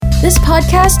This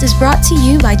podcast is brought to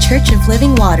you by Church of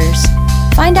Living Waters.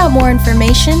 Find out more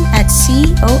information at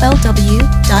colw.info.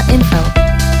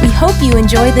 We hope you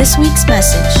enjoy this week's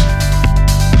message.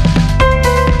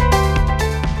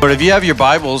 Lord, if you have your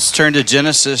Bibles, turn to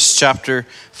Genesis chapter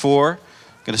 4. I'm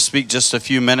going to speak just a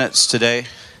few minutes today.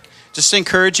 Just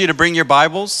encourage you to bring your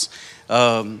Bibles.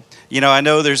 I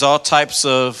know there's all types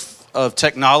of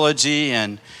technology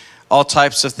and all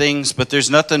types of things, but there's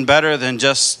nothing better than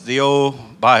just the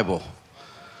old Bible.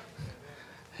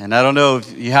 And I don't know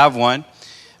if you have one.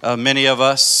 Many of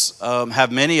us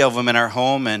have many of them in our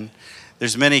home, and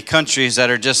there's many countries that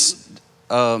are just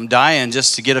dying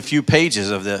just to get a few pages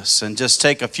of this, and just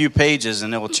take a few pages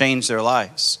and it will change their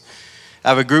lives. I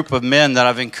have a group of men that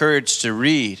I've encouraged to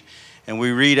read, and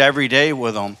we read every day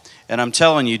with them. And I'm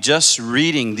telling you, just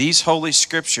reading these holy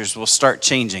scriptures will start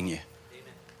changing you.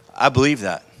 I believe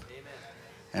that.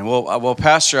 And well,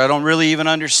 Pastor, I don't really even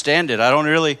understand it.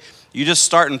 You just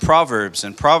start in Proverbs,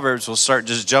 and Proverbs will start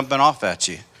just jumping off at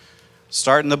you.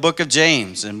 Start in the book of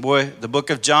James, and the book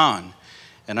of John.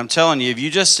 And I'm telling you, if you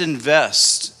just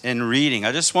invest in reading,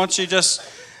 I just want you just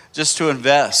to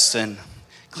invest and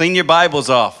clean your Bibles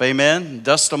off, amen?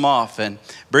 Dust them off and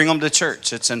bring them to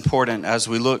church. It's important as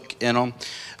we look in them.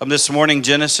 This morning,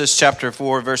 Genesis chapter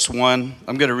 4, verse 1,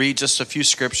 I'm going to read just a few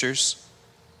scriptures.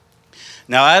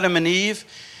 Now Adam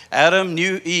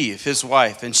knew Eve, his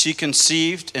wife, and she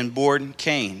conceived and bore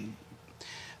Cain,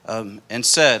 and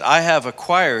said, I have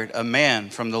acquired a man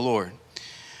from the Lord.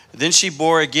 Then she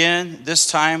bore again, this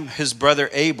time his brother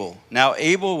Abel. Now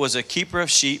Abel was a keeper of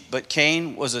sheep, but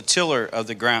Cain was a tiller of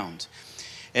the ground.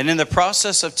 And in the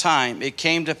process of time, it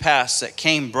came to pass that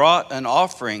Cain brought an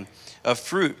offering of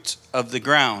fruit of the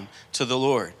ground to the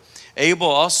Lord. Abel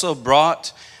also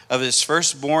brought of his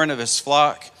firstborn of his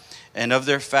flock and of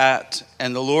their fat,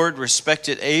 and the Lord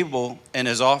respected Abel and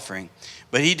his offering.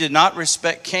 But he did not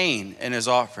respect Cain and his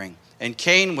offering. And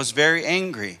Cain was very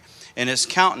angry, and his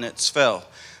countenance fell.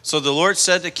 So the Lord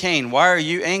said to Cain, why are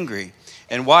you angry?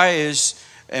 And why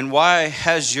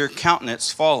has your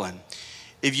countenance fallen?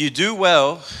 If you do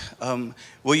well,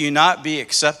 will you not be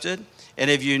accepted? And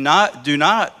if you do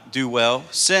not do well,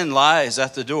 sin lies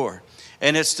at the door.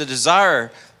 And its the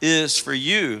desire is for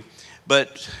you,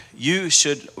 but you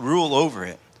should rule over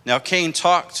it. Now Cain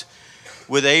talked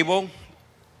with Abel,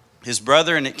 his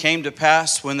brother, and it came to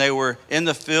pass when they were in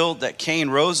the field that Cain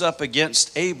rose up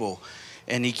against Abel,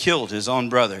 and he killed his own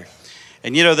brother.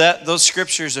 And those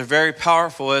scriptures are very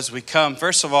powerful as we come.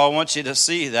 First of all, I want you to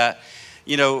see that,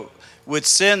 with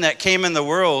sin that came in the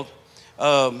world,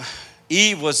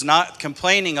 Eve was not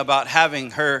complaining about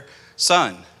having her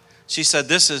son. She said,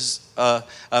 this is a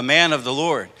man of the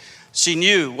Lord. She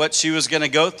knew what she was going to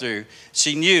go through.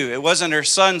 She knew it wasn't her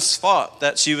son's fault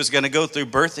that she was going to go through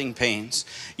birthing pains.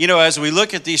 As we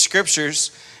look at these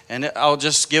scriptures, and I'll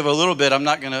just give a little bit. I'm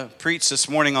not going to preach this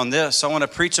morning on this. I want to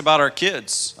preach about our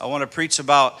kids. I want to preach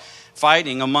about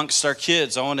fighting amongst our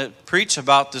kids. I want to preach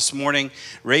about this morning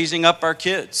raising up our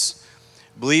kids,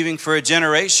 believing for a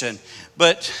generation.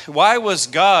 But why was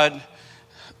God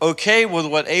okay with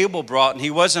what Abel brought and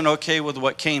he wasn't okay with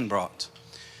what Cain brought?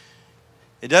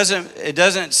 It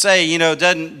doesn't say,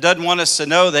 doesn't want us to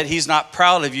know that he's not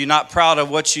proud of you, not proud of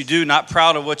what you do, not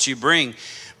proud of what you bring.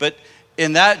 But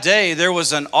in that day, there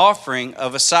was an offering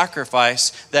of a sacrifice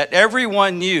that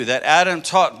everyone knew, that Adam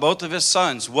taught both of his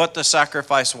sons what the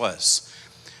sacrifice was.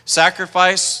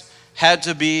 Sacrifice had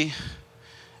to be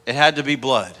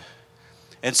blood.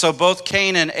 And so both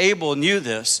Cain and Abel knew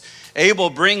this.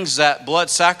 Abel brings that blood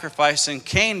sacrifice, and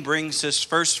Cain brings his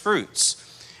first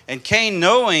fruits. And Cain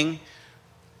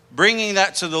bringing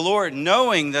that to the Lord,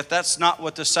 knowing that that's not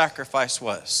what the sacrifice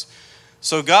was.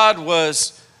 So God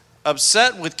was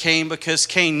upset with Cain because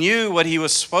Cain knew what he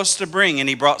was supposed to bring and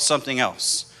he brought something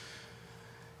else.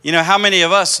 How many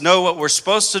of us know what we're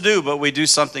supposed to do, but we do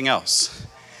something else?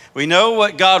 We know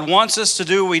what God wants us to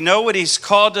do. We know what he's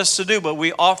called us to do, but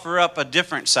we offer up a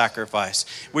different sacrifice.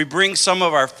 We bring some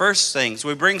of our first things.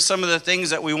 We bring some of the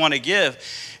things that we want to give.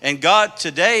 And God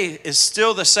today is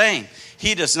still the same.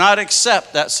 He does not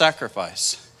accept that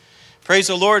sacrifice. Praise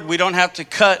the Lord, we don't have to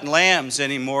cut lambs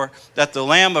anymore, that the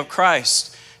Lamb of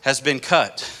Christ has been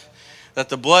cut, that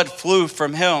the blood flowed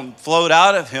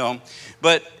out of him.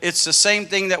 But it's the same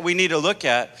thing that we need to look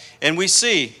at. And we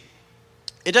see,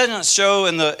 it doesn't show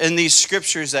in these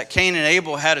scriptures that Cain and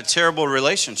Abel had a terrible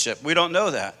relationship. We don't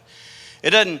know that.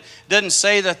 It doesn't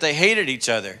say that they hated each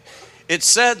other. It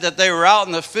said that they were out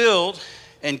in the field,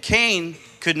 and Cain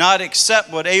could not accept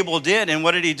what Abel did. And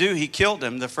what did he do? He killed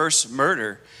him, the first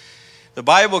murder. The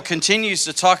Bible continues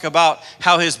to talk about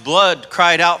how his blood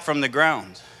cried out from the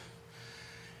ground.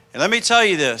 And let me tell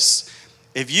you this.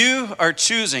 If you are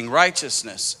choosing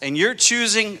righteousness and you're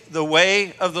choosing the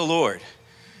way of the Lord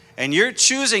and you're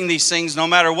choosing these things no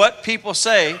matter what people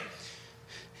say,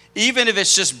 even if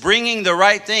it's just bringing the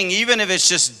right thing, even if it's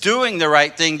just doing the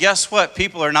right thing, guess what?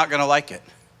 People are not going to like it.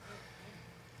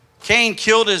 Cain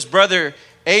killed his brother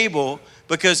Abel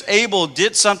because Abel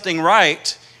did something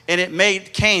right and it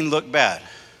made Cain look bad.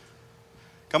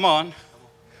 Come on.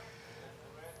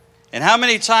 And how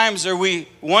many times are we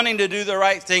wanting to do the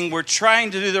right thing? We're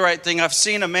trying to do the right thing. I've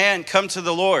seen a man come to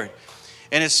the Lord,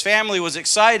 and his family was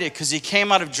excited because he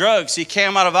came out of drugs. He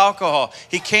came out of alcohol.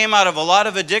 He came out of a lot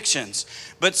of addictions.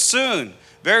 But soon,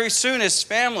 very soon, his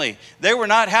family, they were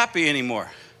not happy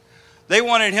anymore. They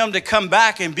wanted him to come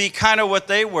back and be kind of what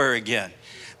they were again.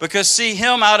 Because see,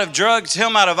 him out of drugs,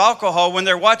 him out of alcohol, when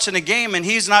they're watching a game and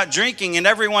he's not drinking and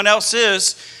everyone else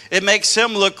is, it makes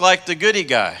him look like the goody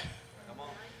guy.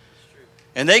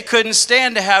 And they couldn't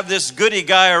stand to have this goody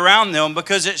guy around them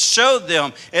because it showed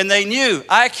them, and they knew,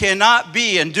 I cannot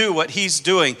be and do what he's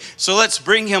doing. So let's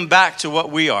bring him back to what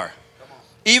we are.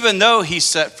 Even though he's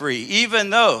set free, even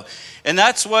though. And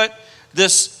that's what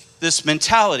this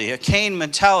mentality, a Cain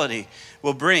mentality,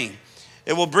 will bring.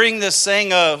 It will bring this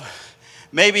saying of,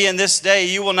 maybe in this day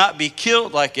you will not be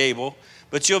killed like Abel,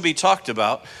 but you'll be talked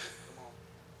about.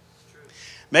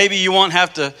 Maybe you won't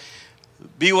have to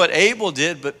be what Abel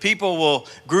did, but people will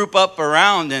group up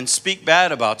around and speak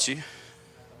bad about you.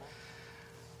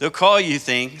 They'll call you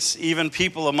things, even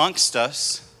people amongst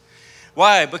us.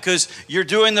 Why? Because you're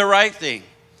doing the right thing.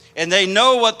 And they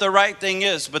know what the right thing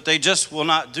is, but they just will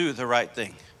not do the right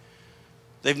thing.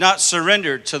 They've not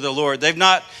surrendered to the Lord. They've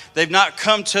not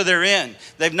come to their end.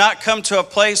 They've not come to a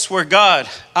place where, God,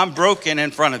 I'm broken in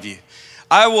front of you.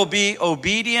 I will be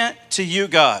obedient to you,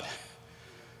 God.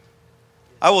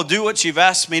 I will do what you've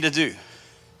asked me to do.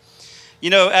 You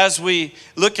know, as we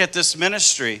look at this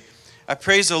ministry, I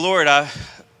praise the Lord. I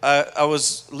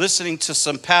was listening to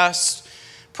some past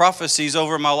prophecies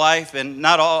over my life, and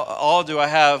not all do I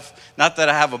have, not that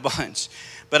I have a bunch,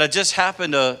 but I just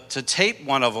happened to tape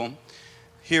one of them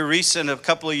here recent, a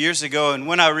couple of years ago. And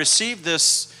when I received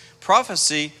this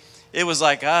prophecy, it was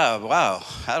like, wow,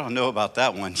 I don't know about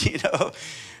that one, you know.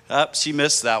 She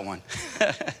missed that one.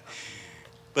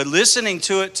 But listening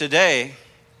to it today,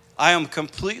 I am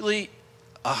completely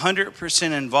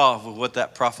 100% involved with what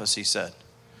that prophecy said.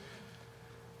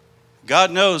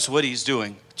 God knows what he's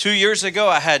doing. 2 years ago,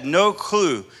 I had no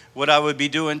clue what I would be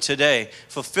doing today,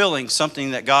 fulfilling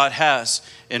something that God has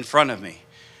in front of me.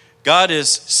 God is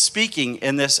speaking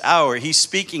in this hour. He's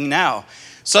speaking now.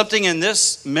 Something in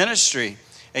this ministry.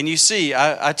 And you see,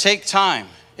 I take time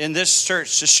in this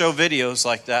church to show videos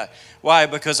like that. Why?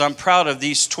 Because I'm proud of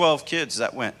these 12 kids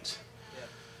that went.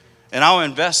 And I'll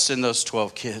invest in those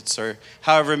 12 kids, or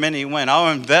however many went.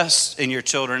 I'll invest in your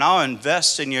children. I'll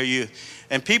invest in your youth.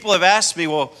 And people have asked me,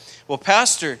 well,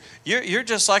 Pastor, you're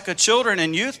just like a children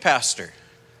and youth pastor.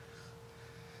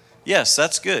 Yes,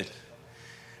 that's good.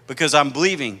 Because I'm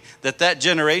believing that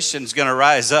generation is going to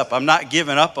rise up. I'm not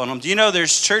giving up on them. Do you know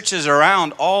there's churches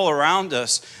all around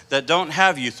us that don't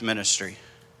have youth ministry,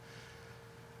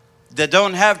 that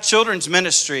don't have children's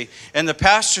ministry? And the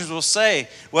pastors will say,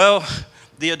 well,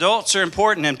 the adults are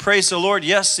important, and praise the Lord,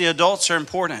 yes, the adults are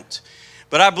important.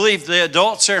 But I believe the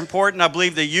adults are important. I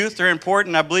believe the youth are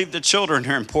important. I believe the children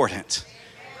are important.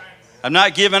 I'm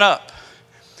not giving up.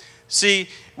 See,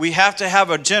 we have to have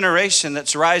a generation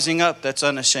that's rising up that's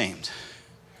unashamed.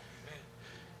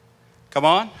 Come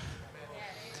on.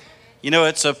 You know,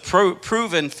 it's a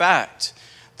proven fact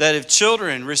that if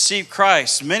children receive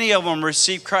Christ, many of them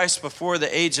receive Christ before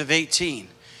the age of 18.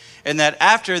 And that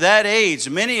after that age,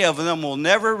 many of them will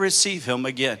never receive him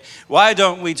again. Why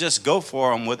don't we just go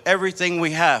for them with everything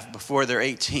we have before they're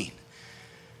 18?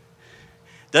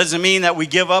 Doesn't mean that we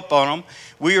give up on them.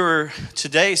 We were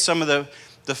today, some of the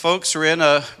folks were in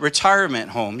a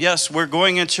retirement home. Yes, we're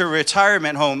going into a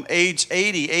retirement home, age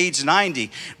 80, age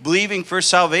 90, believing for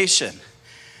salvation.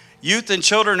 Youth and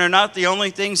children are not the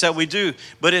only things that we do,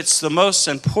 but it's the most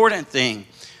important thing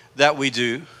that we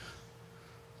do.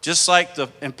 Just like the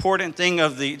important thing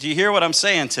do you hear what I'm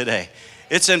saying today?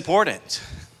 It's important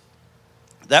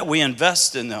that we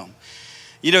invest in them.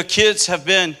 You know, kids have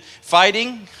been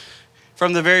fighting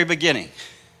from the very beginning.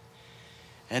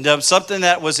 And something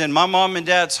that was in my mom and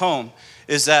dad's home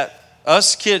is that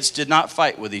us kids did not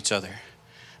fight with each other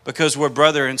because we're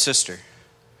brother and sister.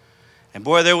 And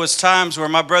boy, there was times where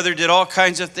my brother did all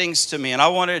kinds of things to me, and I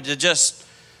wanted to just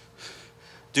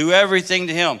do everything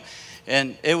to him.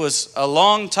 And it was a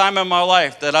long time in my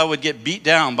life that I would get beat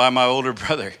down by my older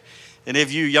brother. And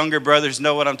if you younger brothers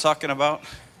know what I'm talking about.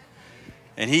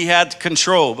 And he had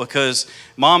control because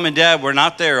mom and dad were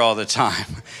not there all the time.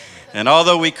 And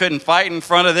although we couldn't fight in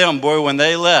front of them, boy, when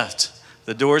they left,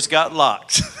 the doors got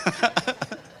locked.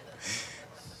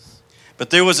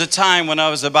 But there was a time when I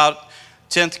was about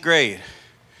 10th grade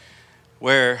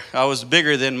where I was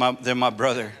bigger than my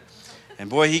brother. And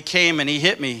boy, he came and he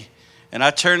hit me. And I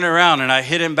turned around and I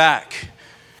hit him back.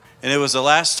 And it was the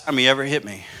last time he ever hit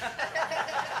me.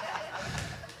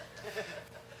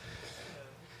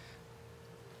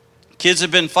 Kids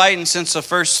have been fighting since the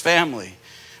first family.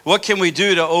 What can we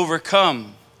do to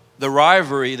overcome the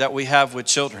rivalry that we have with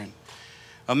children?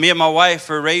 Me and my wife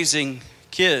are raising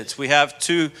kids. We have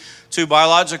two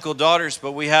biological daughters,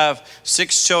 but we have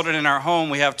 6 children in our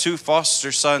home. We have 2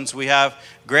 foster sons. We have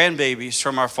grandbabies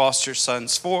from our foster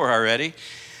sons, 4 already.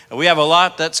 And we have a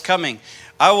lot that's coming.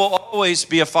 I will always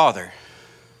be a father.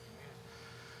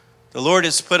 The Lord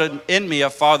has put in me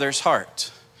a father's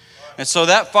heart. And so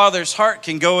that father's heart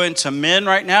can go into men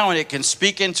right now, and it can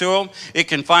speak into them. It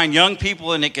can find young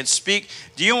people, and it can speak.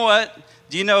 Do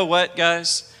you know what,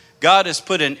 guys? God has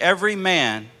put in every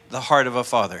man the heart of a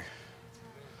father.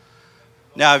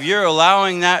 Now, if you're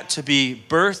allowing that to be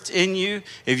birthed in you,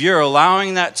 if you're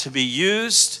allowing that to be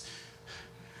used,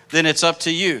 then it's up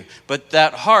to you. But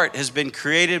that heart has been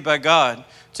created by God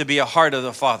to be a heart of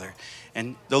the Father.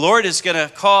 And the Lord is going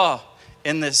to call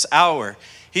in this hour.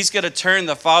 He's going to turn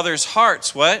the father's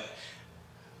hearts, what?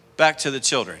 Back to the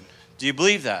children. Do you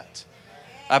believe that?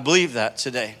 I believe that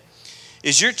today.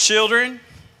 Is your children,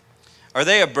 are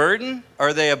they a burden or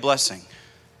are they a blessing?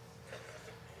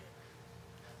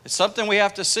 It's something we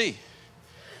have to see.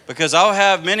 Because I'll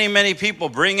have many people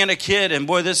bring in a kid, and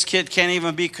boy, this kid can't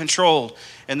even be controlled.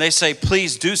 And they say,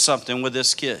 please do something with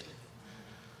this kid.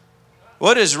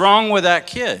 What is wrong with that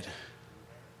kid?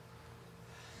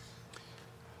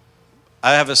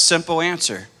 I have a simple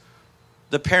answer.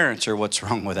 The parents are what's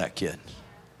wrong with that kid.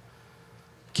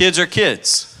 Kids are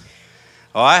kids.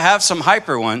 Oh, I have some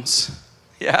hyper ones.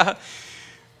 Yeah.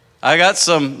 I got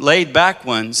some laid back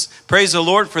ones. Praise the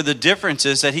Lord for the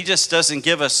differences that he just doesn't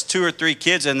give us 2 or 3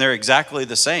 kids and they're exactly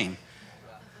the same.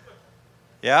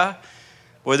 Yeah?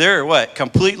 Well, they're what?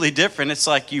 Completely different. It's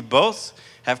like you both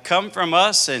have come from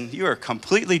us and you are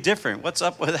completely different. What's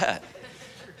up with that?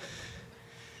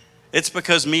 It's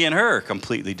because me and her are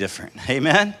completely different.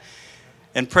 Amen?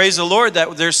 And praise the Lord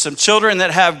that there's some children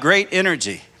that have great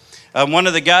energy. One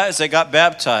of the guys that got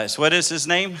baptized, what is his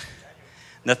name?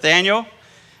 Nathaniel.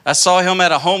 I saw him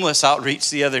at a homeless outreach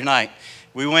the other night.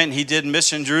 We went and he did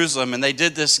Mission Jerusalem, and they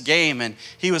did this game, and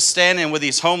he was standing with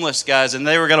these homeless guys, and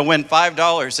they were going to win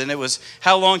 $5, and it was,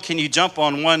 how long can you jump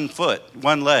on one foot,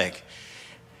 one leg?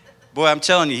 Boy, I'm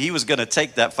telling you, he was going to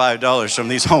take that $5 from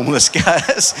these homeless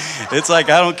guys. It's like,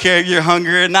 I don't care if you're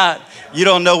hungry or not. You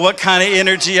don't know what kind of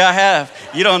energy I have.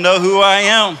 You don't know who I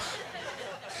am.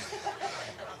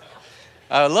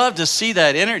 I love to see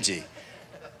that energy.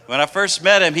 When I first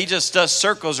met him, he just does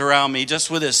circles around me just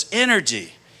with his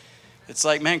energy. It's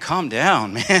like, man, calm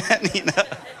down, man. You know?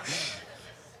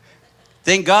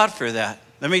 Thank God for that.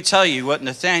 Let me tell you what,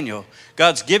 Nathaniel,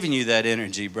 God's given you that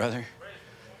energy, brother.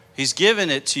 He's given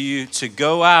it to you to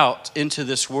go out into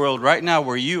this world right now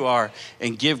where you are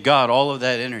and give God all of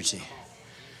that energy.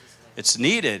 It's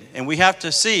needed. And we have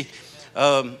to see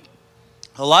a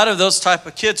lot of those type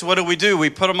of kids, what do? We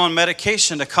put them on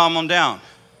medication to calm them down.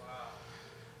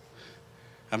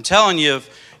 I'm telling you,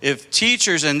 if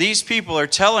teachers and these people are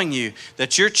telling you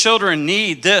that your children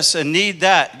need this and need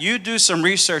that, you do some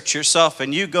research yourself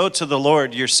and you go to the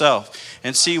Lord yourself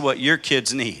and see what your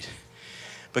kids need.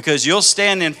 Because you'll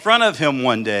stand in front of him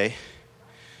one day.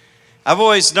 I've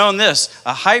always known this,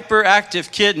 a hyperactive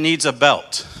kid needs a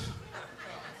belt.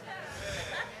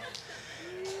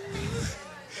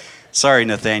 Sorry,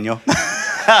 Nathaniel.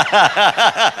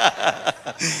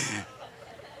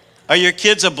 Are your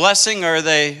kids a blessing or are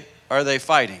they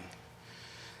fighting?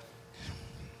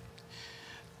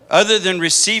 Other than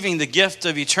receiving the gift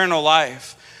of eternal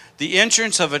life, the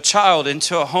entrance of a child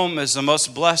into a home is the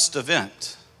most blessed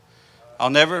event. I'll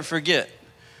never forget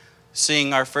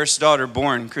seeing our first daughter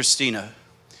born, Christina.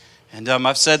 And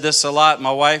I've said this a lot.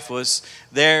 My wife was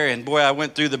there, and boy, I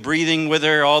went through the breathing with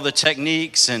her, all the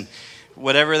techniques, and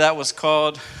whatever that was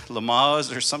called,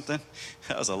 Lamaze or something.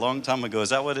 That was a long time ago. Is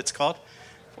that what it's called?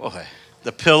 Boy,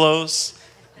 the pillows.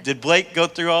 Did Blake go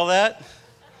through all that?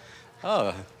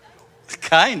 Oh,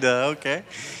 kinda, okay.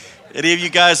 Any of you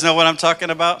guys know what I'm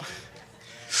talking about?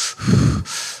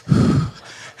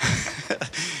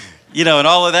 You know, and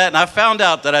all of that. And I found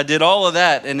out that I did all of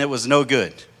that and it was no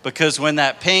good. Because when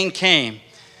that pain came,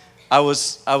 I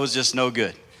was just no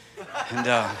good. And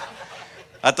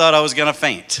I thought I was going to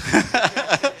faint.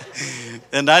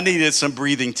 And I needed some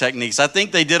breathing techniques. I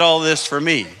think they did all this for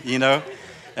me,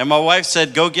 And my wife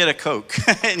said, go get a Coke.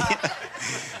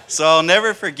 So I'll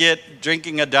never forget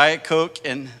drinking a Diet Coke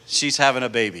and she's having a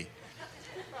baby.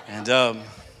 And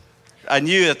I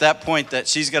knew at that point that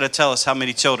she's going to tell us how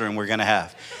many children we're going to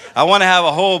have. I want to have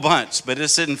a whole bunch, but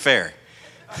this isn't fair.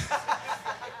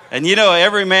 And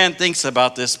every man thinks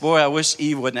about this. Boy, I wish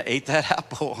Eve wouldn't have ate that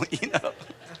apple,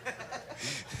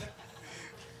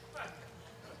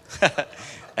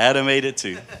 Adam ate it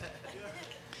too.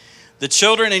 The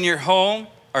children in your home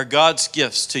are God's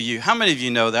gifts to you. How many of you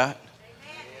know that?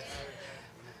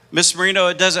 Miss Marino,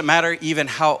 it doesn't matter even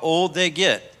how old they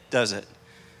get, does it?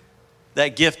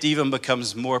 That gift even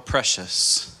becomes more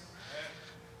precious.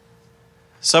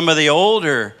 Some of the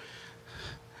older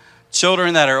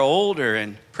children that are older,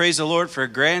 and praise the Lord for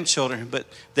grandchildren, but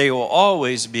they will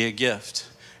always be a gift.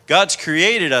 God's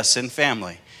created us in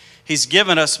family. He's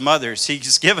given us mothers.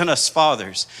 He's given us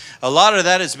fathers. A lot of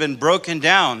that has been broken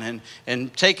down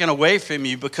and taken away from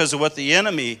you because of what the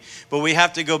enemy, but we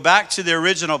have to go back to the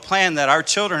original plan that our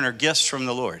children are gifts from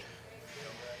the Lord.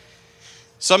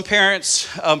 Some parents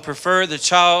prefer the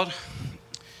child.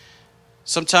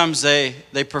 Sometimes they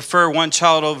prefer one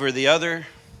child over the other.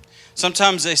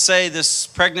 Sometimes they say this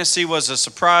pregnancy was a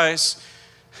surprise.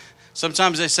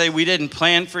 Sometimes they say we didn't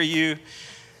plan for you.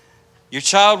 Your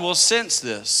child will sense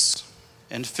this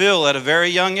and feel at a very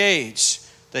young age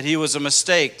that he was a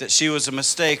mistake, that she was a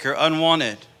mistake or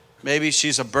unwanted. Maybe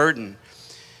she's a burden.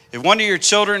 If one of your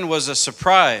children was a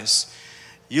surprise,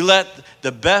 you let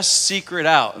the best secret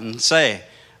out and say,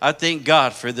 I thank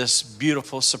God for this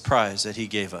beautiful surprise that he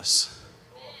gave us.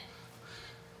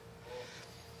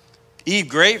 Eve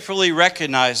gratefully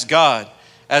recognized God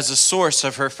as the source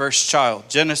of her first child.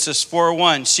 Genesis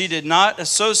 4:1, she did not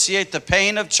associate the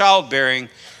pain of childbearing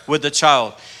with the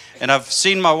child. And I've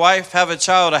seen my wife have a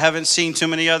child. I haven't seen too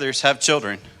many others have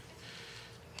children.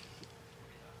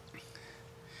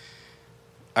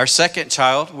 Our second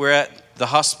child, we're at the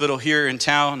hospital here in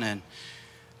town, and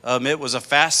it was a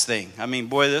fast thing. I mean,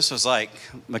 boy, this was like,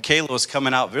 Michaela was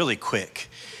coming out really quick.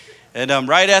 And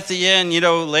right at the end,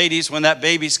 ladies, when that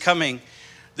baby's coming,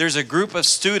 there's a group of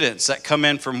students that come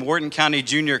in from Wharton County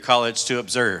Junior College to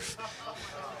observe.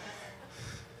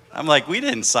 I'm like, we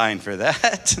didn't sign for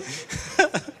that.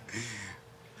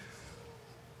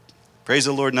 Praise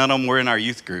the Lord, none of them were in our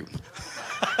youth group.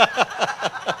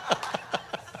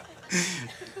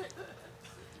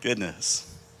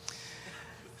 Goodness.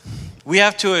 We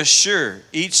have to assure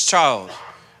each child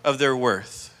of their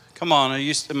worth. Come on,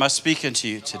 am I speaking to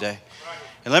you today?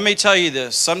 And let me tell you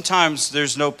this, sometimes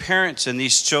there's no parents in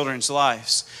these children's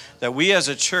lives, that we as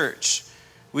a church,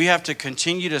 we have to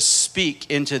continue to speak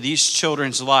into these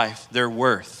children's life, their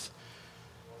worth,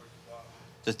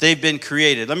 that they've been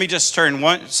created. Let me just turn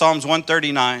Psalms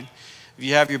 139. If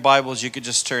you have your Bibles, you could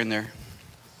just turn there.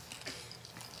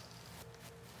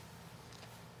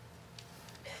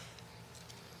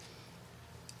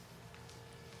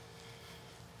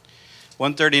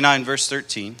 Psalm 139, verse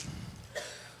 13.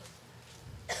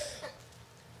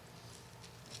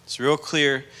 It's real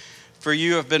clear. For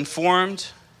you have been formed.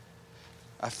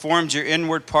 I formed your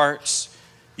inward parts.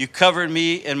 You covered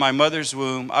me in my mother's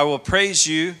womb. I will praise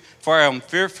you, for I am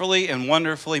fearfully and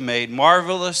wonderfully made.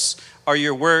 Marvelous are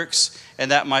your works,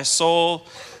 and that my soul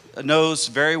knows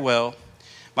very well.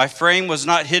 My frame was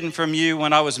not hidden from you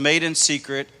when I was made in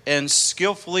secret and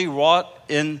skillfully wrought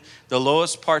in the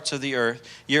lowest parts of the earth.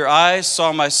 Your eyes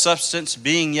saw my substance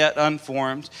being yet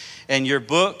unformed, and your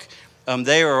book,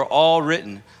 they are all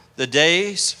written. The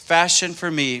days fashioned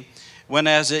for me, when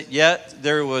as it yet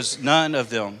there was none of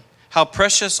them. How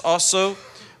precious also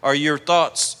are your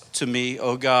thoughts to me,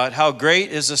 O God. How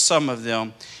great is the sum of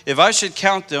them. If I should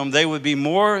count them, they would be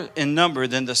more in number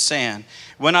than the sand.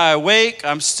 When I awake,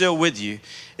 I'm still with you.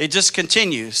 It just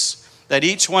continues that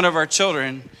each one of our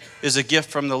children is a gift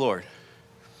from the Lord.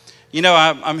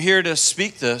 I'm here to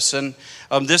speak this, and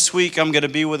this week I'm going to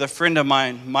be with a friend of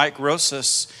mine, Mike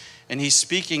Rosas, and he's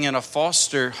speaking in a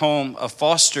foster home, a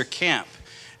foster camp.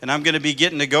 And I'm going to be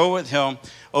getting to go with him,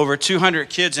 over 200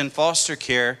 kids in foster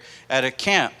care at a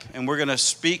camp. And we're going to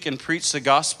speak and preach the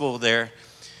gospel there.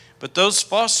 But those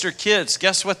foster kids,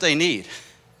 guess what they need?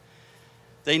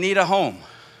 They need a home.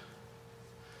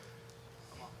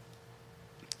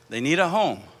 They need a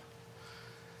home.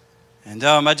 And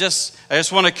I just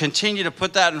want to continue to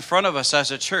put that in front of us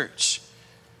as a church.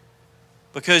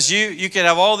 Because you can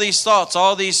have all these thoughts,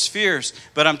 all these fears,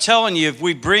 but I'm telling you, if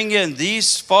we bring in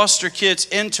these foster kids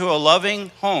into a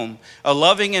loving home, a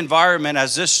loving environment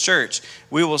as this church,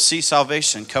 we will see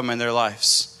salvation come in their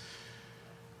lives.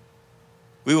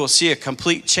 we will see a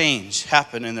complete change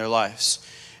happen in their lives.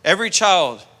 Every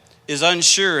child is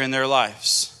unsure in their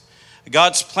lives.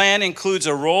 God's plan includes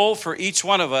a role for each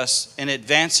one of us in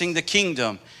advancing the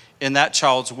kingdom in that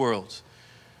child's world.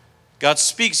 God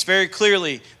speaks very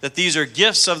clearly that these are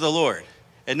gifts of the Lord.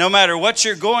 And no matter what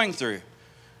you're going through,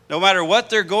 no matter what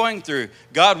they're going through,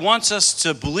 God wants us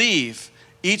to believe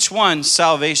each one's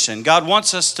salvation. God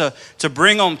wants us to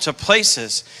bring them to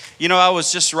places. You know, I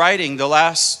was just writing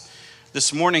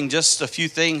this morning just a few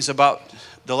things about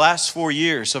the last 4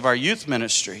 years of our youth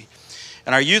ministry.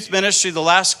 And our youth ministry the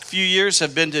last few years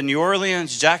have been to New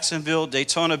Orleans, Jacksonville,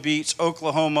 Daytona Beach,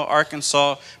 Oklahoma,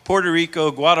 Arkansas, Puerto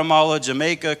Rico, Guatemala,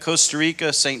 Jamaica, Costa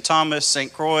Rica, St. Thomas,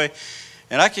 St. Croix,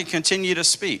 and I can continue to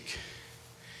speak.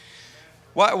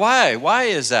 Why? Why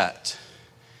is that?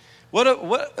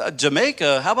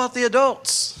 Jamaica, how about the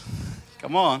adults?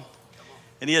 Come on.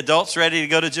 Any adults ready to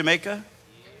go to Jamaica?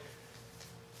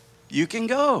 You can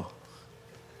go.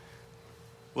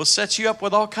 We'll set you up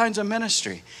with all kinds of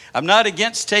ministry. I'm not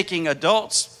against taking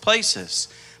adults places,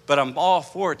 but I'm all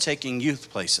for taking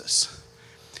youth places.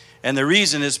 And the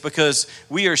reason is because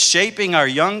we are shaping our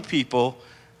young people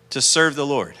to serve the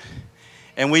Lord.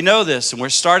 And we know this, and we're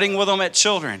starting with them at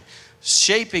children,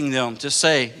 shaping them to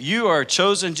say, you are a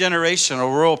chosen generation, a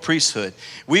royal priesthood.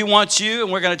 We want you,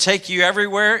 and we're going to take you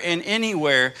everywhere and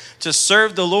anywhere to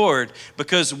serve the Lord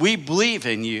because we believe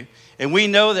in you. And we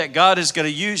know that God is going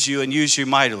to use you and use you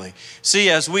mightily. See,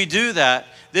 as we do that,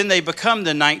 then they become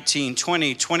the 19,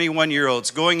 20, 21-year-olds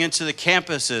going into the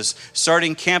campuses,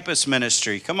 starting campus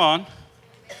ministry. Come on.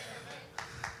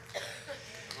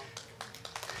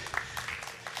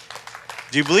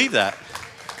 Do you believe that?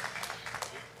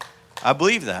 I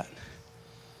believe that.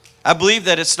 I believe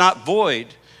that it's not void,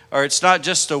 or it's not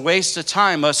just a waste of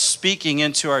time us speaking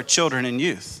into our children and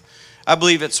youth. I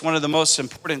believe it's one of the most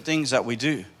important things that we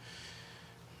do.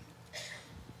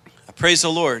 Praise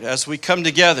the Lord. As we come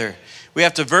together, we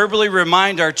have to verbally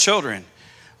remind our children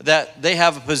that they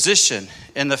have a position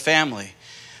in the family.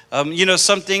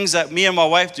 Some things that me and my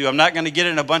wife do, I'm not going to get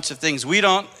in a bunch of things. We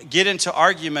don't get into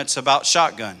arguments about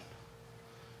shotgun.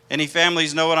 Any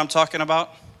families know what I'm talking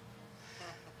about?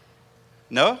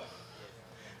 No?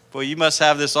 Well, you must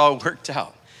have this all worked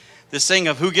out. This thing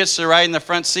of who gets to ride in the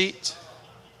front seat.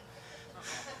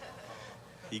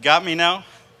 You got me now?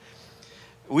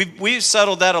 We've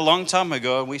settled that a long time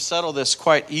ago, and we settled this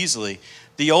quite easily.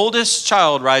 The oldest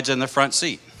child rides in the front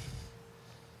seat.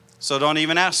 So don't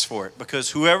even ask for it, because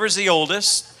whoever's the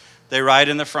oldest, they ride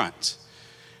in the front.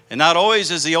 And not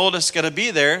always is the oldest going to be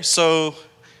there, so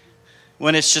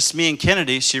when it's just me and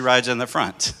Kennedy, she rides in the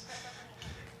front.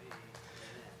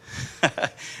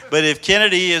 But if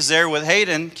Kennedy is there with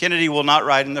Hayden, Kennedy will not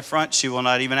ride in the front. She will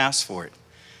not even ask for it.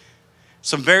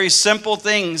 Some very simple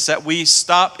things that we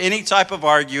stop any type of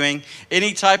arguing,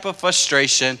 any type of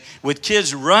frustration with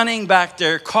kids running back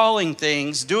there, calling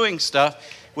things, doing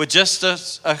stuff with just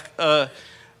a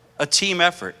team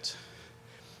effort.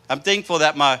 I'm thankful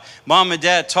that my mom and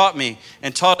dad taught me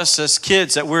and taught us as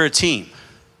kids that we're a team.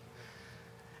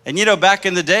 And back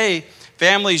in the day,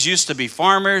 families used to be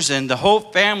farmers, and the whole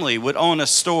family would own a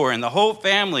store. And the whole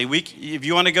family, if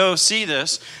you want to go see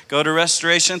this, go to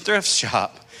Restoration Thrift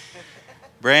Shop.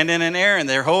 Brandon and Aaron,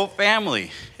 their whole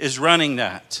family is running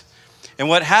that. And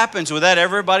what happens with that,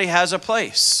 everybody has a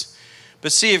place.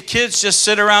 But see, if kids just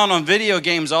sit around on video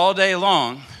games all day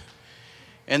long,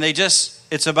 and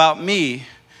it's about me,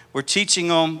 we're teaching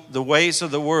them the ways of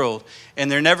the world,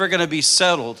 and they're never going to be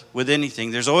settled with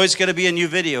anything. There's always going to be a new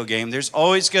video game. There's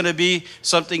always going to be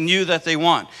something new that they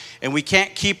want. And we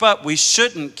can't keep up. We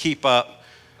shouldn't keep up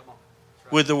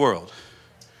with the world.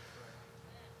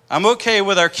 I'm okay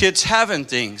with our kids having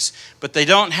things, but they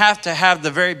don't have to have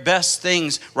the very best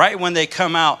things right when they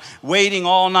come out, waiting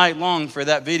all night long for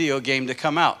that video game to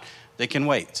come out. They can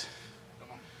wait.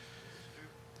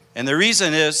 And the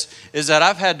reason is that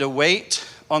I've had to wait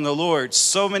on the Lord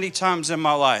so many times in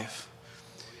my life.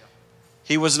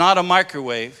 He was not a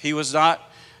microwave. He was not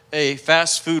a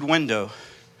fast food window.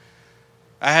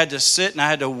 I had to sit and I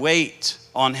had to wait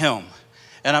on him.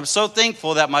 And I'm so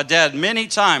thankful that my dad many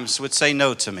times would say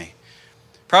no to me.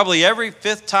 Probably every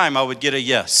fifth time I would get a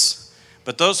yes.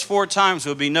 But those 4 times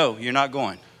would be no, you're not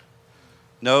going.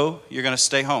 No, you're going to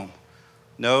stay home.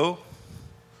 No.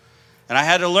 And I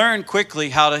had to learn quickly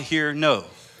how to hear no.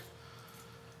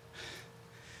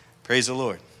 Praise the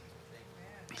Lord.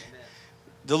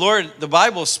 The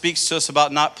Bible speaks to us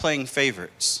about not playing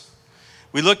favorites.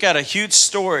 We look at a huge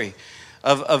story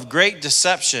of great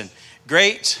deception,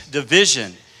 great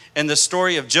division in the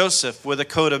story of Joseph with a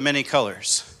coat of many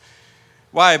colors.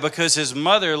 Why? Because his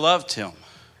mother loved him.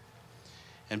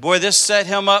 And boy, this set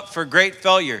him up for great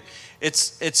failure.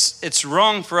 It's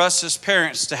wrong for us as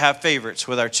parents to have favorites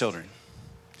with our children.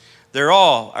 They're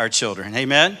all our children,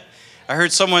 amen? I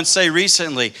heard someone say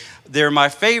recently, they're my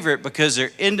favorite because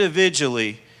they're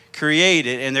individually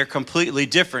created and they're completely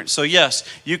different. So yes,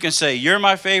 you can say, you're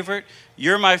my favorite,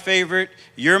 you're my favorite,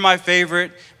 you're my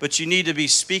favorite, but you need to be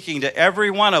speaking to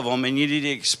every one of them and you need to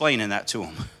be explaining that to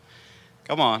them.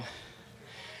 Come on.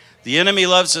 The enemy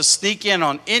loves to sneak in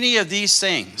on any of these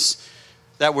things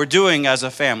that we're doing as a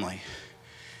family.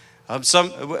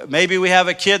 Maybe we have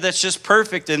a kid that's just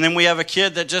perfect, and then we have a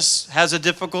kid that just has a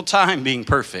difficult time being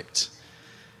perfect.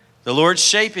 The Lord's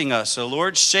shaping us. The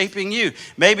Lord's shaping you.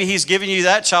 Maybe he's giving you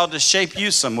that child to shape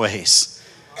you some ways.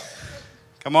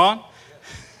 Come on.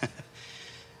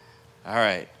 All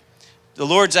right. The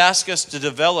Lord's asked us to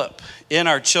develop in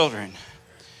our children,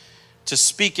 to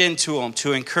speak into them,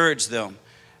 to encourage them.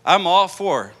 I'm all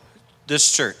for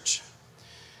this church.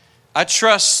 I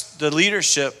trust the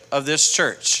leadership of this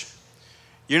church.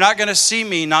 You're not going to see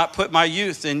me not put my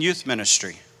youth in youth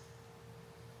ministry.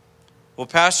 Well,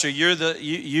 Pastor,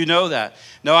 you know that.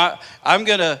 No, I'm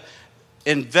going to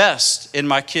invest in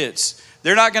my kids.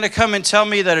 They're not going to come and tell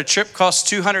me that a trip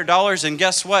costs $200, and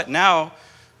guess what? Now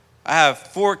I have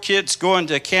 4 kids going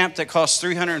to camp that costs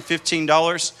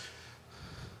 $315.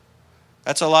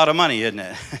 That's a lot of money, isn't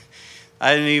it? I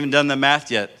haven't even done the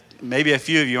math yet. Maybe a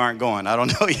few of you aren't going. I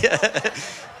don't know yet.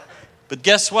 But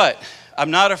guess what? I'm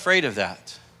not afraid of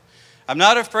that. I'm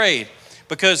not afraid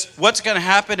because what's going to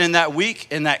happen in that week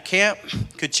in that camp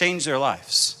could change their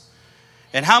lives.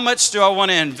 And how much do I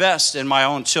want to invest in my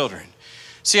own children?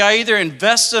 See, I either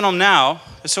invest in them now.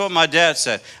 That's what my dad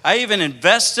said. I even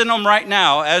invest in them right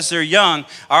now as they're young,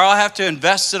 or I'll have to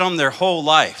invest in them their whole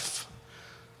life.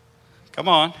 Come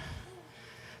on.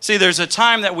 See, there's a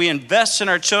time that we invest in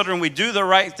our children, we do the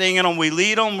right thing in them, we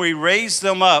lead them, we raise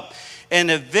them up, and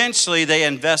eventually they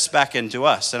invest back into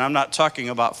us. And I'm not talking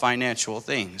about financial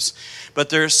things.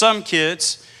 But there are some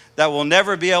kids that will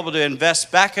never be able to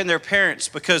invest back in their parents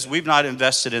because we've not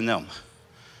invested in them.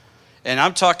 And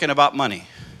I'm talking about money.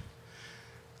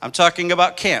 I'm talking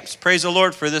about camps. Praise the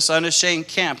Lord for this unashamed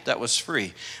camp that was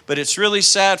free. But it's really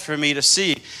sad for me to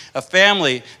see a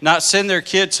family not send their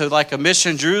kid to like a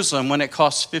Mission Jerusalem when it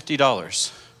costs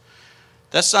 $50.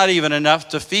 That's not even enough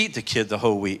to feed the kid the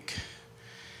whole week.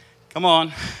 Come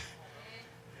on.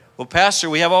 Well, Pastor,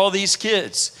 we have all these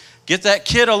kids. Get that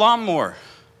kid a lawnmower.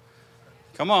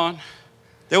 Come on.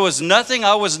 There was nothing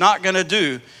I was not going to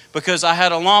do because I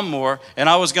had a lawnmower and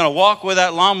I was going to walk with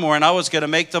that lawnmower and I was going to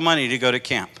make the money to go to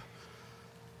camp.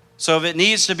 So if it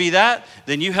needs to be that,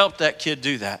 then you help that kid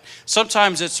do that.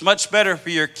 Sometimes it's much better for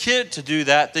your kid to do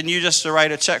that than you just to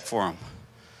write a check for them.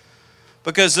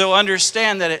 Because they'll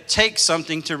understand that it takes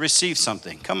something to receive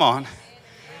something. Come on.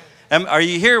 Are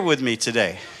you here with me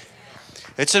today?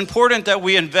 It's important that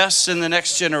we invest in the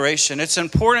next generation. It's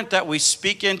important that we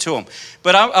speak into them.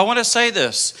 But I want to say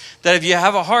this, that if you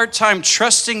have a hard time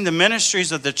trusting the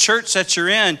ministries of the church that you're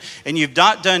in and you've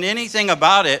not done anything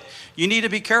about it, you need to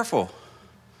be careful.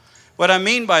 What I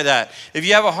mean by that, if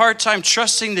you have a hard time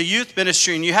trusting the youth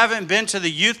ministry and you haven't been to the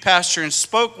youth pastor and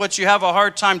spoke what you have a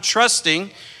hard time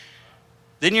trusting,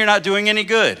 then you're not doing any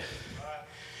good.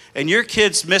 And your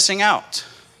kid's missing out.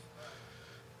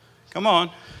 Come on.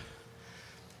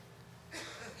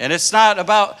 And it's not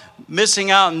about missing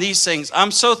out on these things.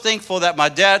 I'm so thankful that my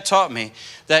dad taught me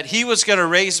that he was going to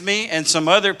raise me and some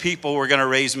other people were going to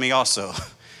raise me also.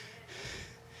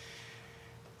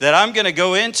 That I'm going to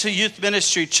go into youth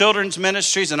ministry, children's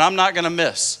ministries, and I'm not going to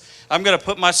miss. I'm going to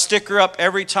put my sticker up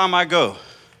every time I go.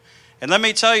 And let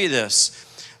me tell you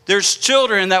this. There's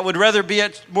children that would rather be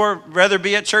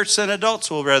at church than adults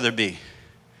will rather be.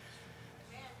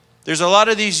 There's a lot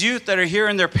of these youth that are here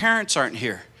and their parents aren't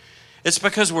here. It's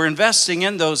because we're investing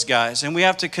in those guys, and we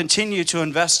have to continue to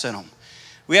invest in them.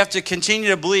 We have to continue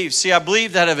to believe. See, I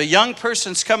believe that if a young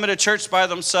person's coming to church by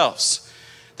themselves,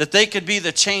 that they could be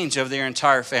the change of their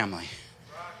entire family.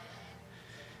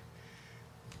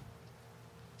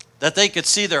 That they could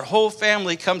see their whole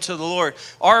family come to the Lord.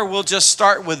 Or we'll just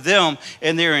start with them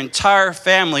and their entire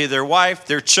family, their wife,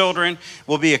 their children,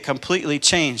 will be completely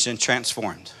changed and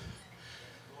transformed.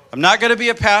 I'm not going to be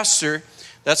a pastor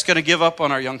that's going to give up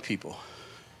on our young people.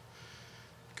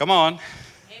 Come on.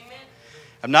 Amen.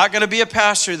 I'm not going to be a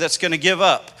pastor that's going to give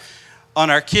up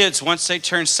on our kids once they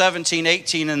turn 17,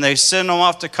 18, and they send them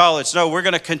off to college. No, we're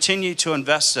going to continue to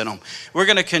invest in them. We're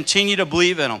going to continue to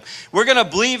believe in them. We're going to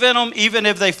believe in them even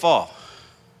if they fall.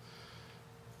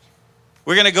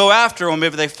 We're going to go after them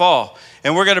if they fall.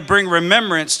 And we're going to bring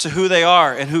remembrance to who they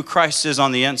are and who Christ is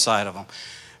on the inside of them.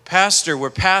 Pastor, we're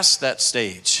past that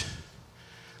stage.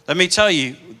 Let me tell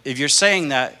you, if you're saying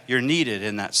that, you're needed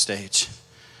in that stage.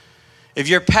 If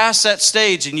you're past that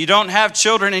stage and you don't have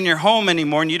children in your home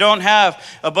anymore and you don't have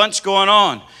a bunch going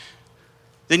on,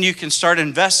 then you can start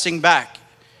investing back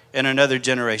in another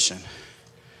generation.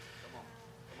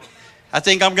 I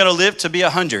think I'm going to live to be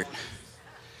 100.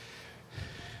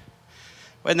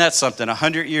 Isn't that something?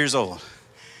 100 years old.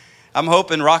 I'm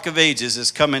hoping Rock of Ages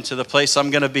is coming to the place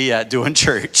I'm going to be at doing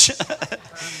church.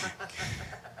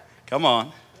 Come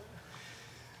on.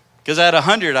 Because at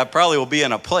 100, I probably will be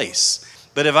in a place.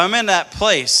 But if I'm in that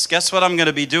place, guess what I'm going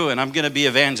to be doing? I'm going to be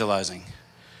evangelizing.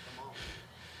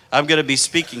 I'm going to be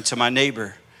speaking to my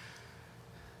neighbor.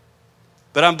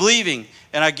 But I'm believing,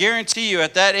 and I guarantee you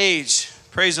at that age,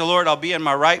 praise the Lord, I'll be in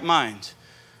my right mind.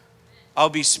 I'll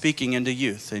be speaking into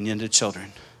youth and into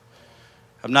children.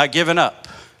 I'm not giving up.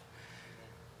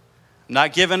 I'm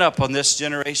not giving up on this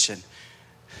generation.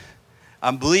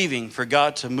 I'm believing for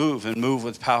God to move and move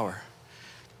with power.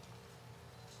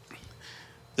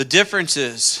 The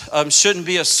differences shouldn't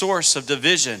be a source of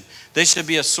division. They should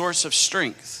be a source of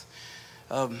strength.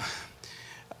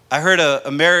 I heard a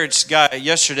marriage guy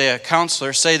yesterday, a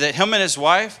counselor, say that him and his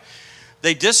wife,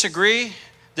 they disagree.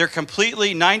 They're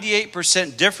completely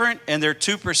 98% different, and they're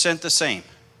 2% the same.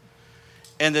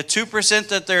 And the 2%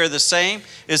 that they're the same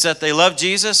is that they love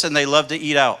Jesus and they love to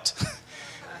eat out.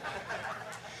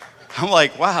 I'm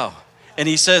like, wow. And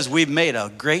he says, we've made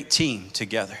a great team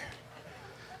together.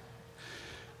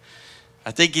 I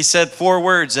think he said 4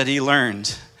 words that he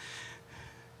learned.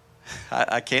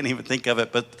 I can't even think of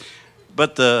it,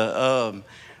 but the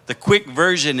quick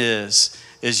version is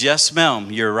yes,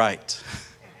 ma'am, you're right.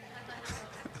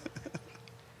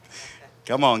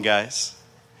 Come on, guys.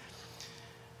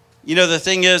 You know, the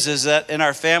thing is that in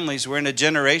our families, we're in a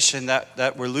generation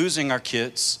that we're losing our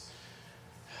kids,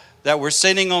 that we're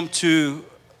sending them to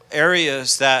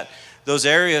areas that those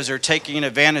areas are taking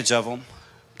advantage of them.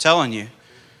 I'm telling you.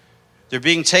 They're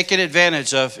being taken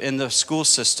advantage of in the school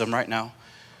system right now.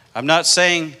 I'm not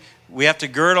saying we have to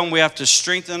gird them, we have to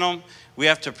strengthen them, we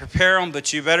have to prepare them,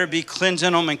 but you better be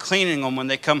cleansing them and cleaning them when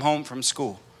they come home from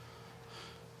school.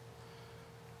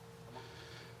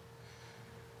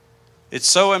 It's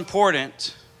so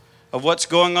important of what's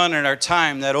going on in our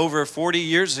time that over 40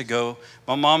 years ago,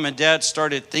 my mom and dad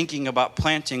started thinking about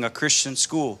planting a Christian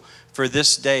school for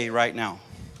this day right now.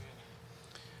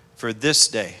 For this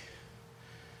day.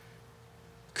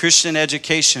 Christian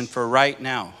education for right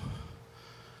now.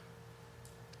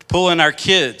 Pulling our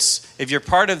kids. If you're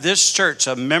part of this church,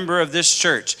 a member of this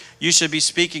church, you should be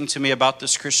speaking to me about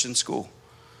this Christian school.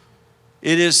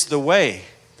 It is the way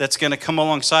that's going to come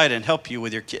alongside and help you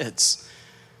with your kids.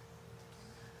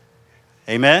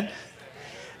 Amen?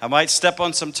 I might step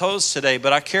on some toes today,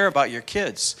 but I care about your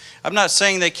kids. I'm not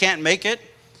saying they can't make it.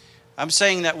 I'm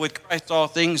saying that with Christ all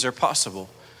things are possible.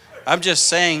 I'm just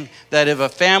saying that if a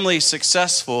family is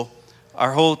successful,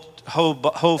 our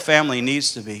whole family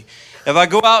needs to be. If I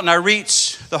go out and I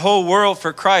reach the whole world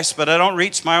for Christ, but I don't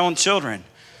reach my own children,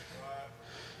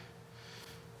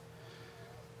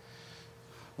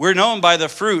 we're known by the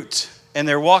fruit, and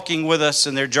they're walking with us,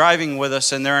 and they're driving with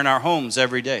us, and they're in our homes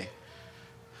every day.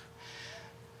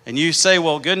 And you say,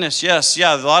 well, goodness, yes,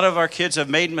 a lot of our kids have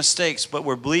made mistakes, but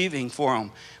we're believing for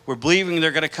them. We're believing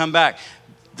they're going to come back.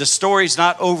 The story's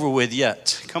not over with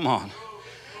yet. Come on.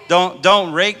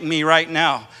 Don't rake me right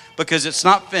now because it's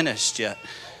not finished yet.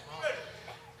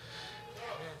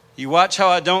 You watch how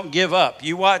I don't give up.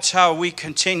 You watch how we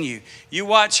continue. You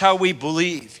watch how we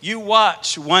believe. You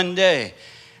watch one day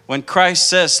when Christ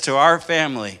says to our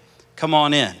family, come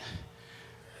on in.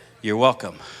 You're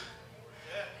welcome.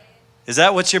 Is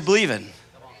that what you're believing?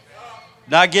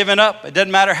 Not giving up. It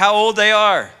doesn't matter how old they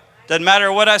are. Doesn't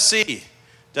matter what I see.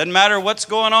 Doesn't matter what's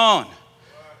going on.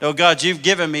 No, God, you've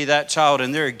given me that child,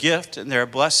 and they're a gift, and they're a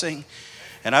blessing.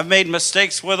 And I've made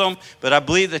mistakes with them, but I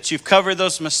believe that you've covered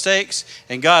those mistakes.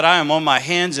 And God, I am on my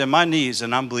hands and my knees,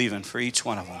 and I'm believing for each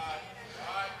one of them.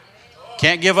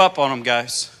 Can't give up on them,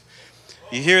 guys.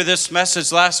 You hear this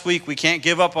message last week, we can't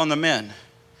give up on the men.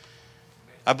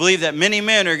 I believe that many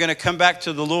men are going to come back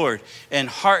to the Lord, and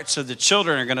hearts of the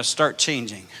children are going to start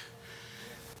changing.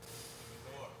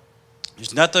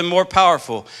 There's nothing more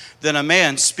powerful than a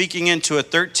man speaking into a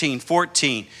 13,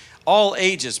 14, all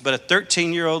ages, but a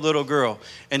 13-year-old little girl,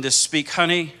 and to speak,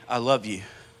 honey, I love you.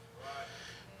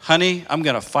 Honey, I'm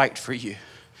going to fight for you.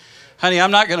 Honey,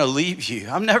 I'm not going to leave you.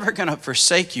 I'm never going to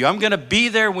forsake you. I'm going to be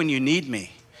there when you need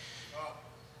me.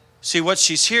 See, what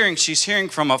she's hearing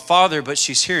from a father, but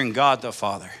she's hearing God the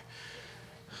Father.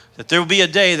 That there will be a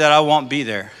day that I won't be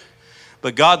there.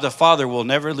 But God the Father will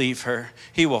never leave her.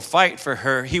 He will fight for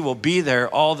her. He will be there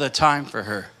all the time for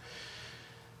her.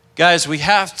 Guys, we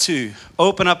have to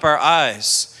open up our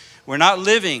eyes. We're not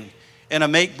living in a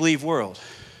make-believe world.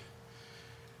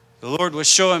 The Lord was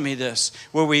showing me this,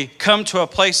 where we come to a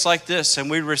place like this and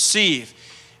we receive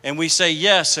and we say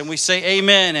yes and we say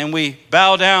amen and we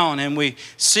bow down and we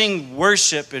sing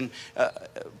worship and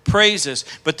praises.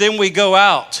 But then we go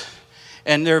out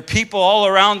and there are people all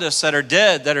around us that are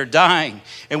dead, that are dying,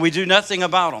 and we do nothing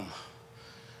about them.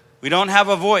 We don't have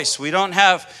a voice. We don't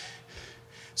have...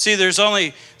 See, there's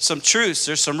only some truths.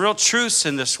 There's some real truths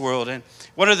in this world. And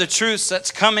one of the truths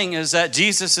that's coming is that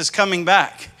Jesus is coming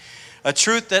back. A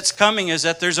truth that's coming is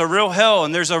that there's a real hell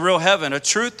and there's a real heaven. A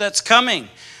truth that's coming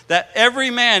that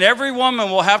every man, every woman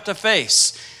will have to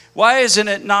face. Why isn't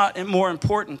it not more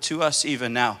important to us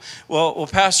even now? Well,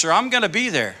 Pastor, I'm going to be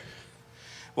there.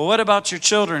 Well, what about your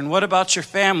children? What about your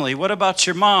family? What about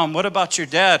your mom? What about your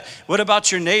dad? What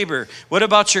about your neighbor? What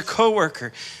about your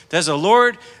coworker? Has the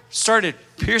Lord started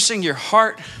piercing your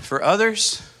heart for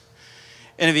others?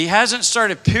 And if he hasn't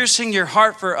started piercing your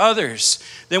heart for others,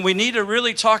 then we need to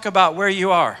really talk about where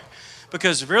you are.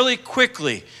 Because really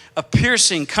quickly, a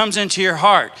piercing comes into your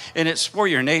heart, and it's for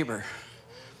your neighbor,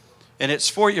 and it's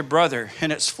for your brother,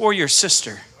 and it's for your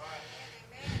sister,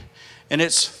 and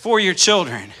it's for your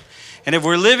children. And if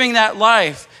we're living that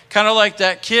life, kind of like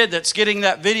that kid that's getting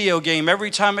that video game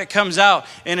every time it comes out,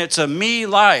 and it's a me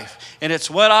life, and it's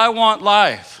what I want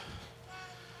life,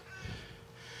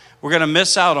 we're going to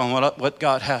miss out on what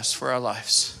God has for our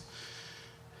lives.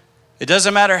 It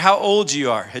doesn't matter how old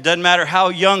you are. It doesn't matter how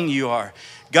young you are.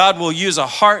 God will use a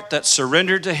heart that's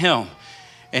surrendered to him,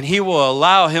 and he will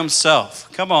allow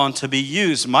himself, to be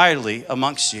used mightily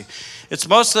amongst you. It's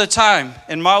most of the time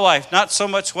in my life, not so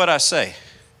much what I say.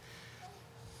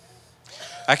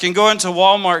 I can go into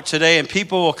Walmart today and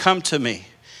people will come to me.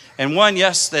 And one,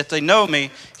 yes, that they know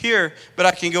me here, but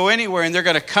I can go anywhere and they're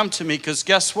going to come to me because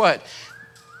guess what?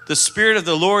 The Spirit of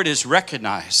the Lord is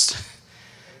recognized.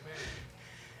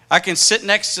 I can sit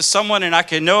next to someone and I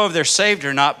can know if they're saved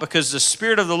or not because the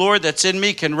Spirit of the Lord that's in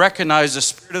me can recognize the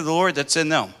Spirit of the Lord that's in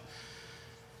them.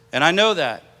 And I know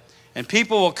that. And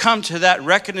people will come to that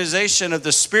recognition of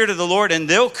the Spirit of the Lord and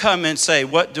they'll come and say,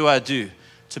 what do I do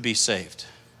to be saved?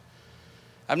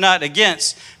 I'm not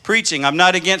against preaching. I'm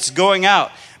not against going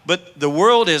out. But the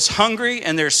world is hungry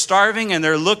and they're starving and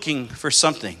they're looking for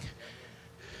something.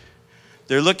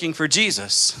 They're looking for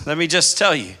Jesus. Let me just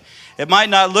tell you. It might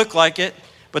not look like it,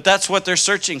 but that's what they're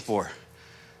searching for.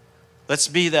 Let's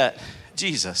be that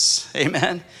Jesus.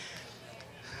 Amen.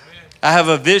 I have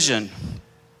a vision.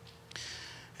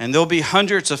 And there'll be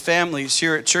hundreds of families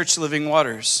here at Church Living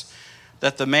Waters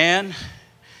that the man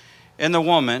and the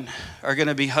woman are going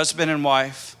to be husband and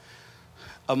wife,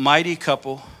 a mighty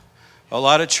couple. A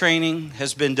lot of training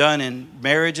has been done in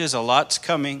marriages. A lot's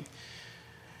coming.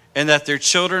 And that their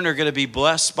children are going to be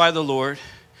blessed by the Lord.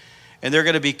 And they're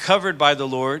going to be covered by the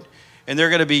Lord. And they're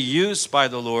going to be used by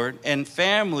the Lord. And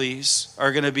families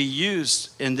are going to be used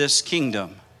in this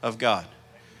kingdom of God.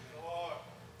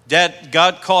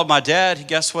 God called my dad.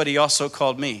 Guess what? He also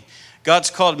called me.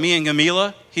 God's called me and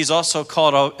Gamila. He's also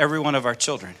called every one of our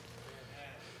children.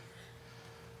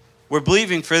 We're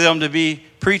believing for them to be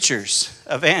preachers,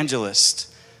 evangelists.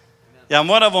 Yeah,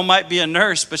 one of them might be a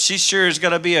nurse, but she sure is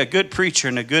going to be a good preacher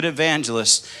and a good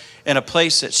evangelist in a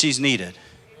place that she's needed.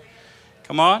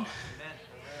 Come on.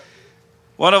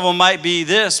 One of them might be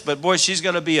this, but boy, she's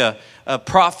going to be a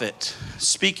prophet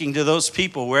speaking to those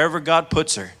people wherever God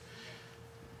puts her.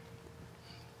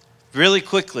 Really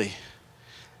quickly,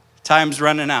 time's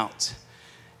running out.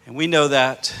 And we know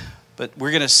that, but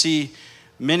we're going to see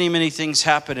many, many things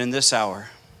happen in this hour.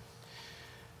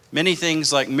 Many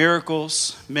things like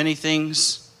miracles, many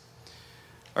things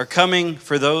are coming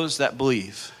for those that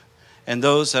believe and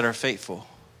those that are faithful.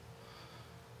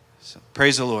 So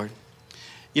praise the Lord.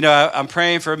 You know, I'm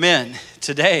praying for men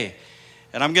today,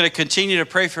 and I'm going to continue to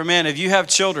pray for men. If you have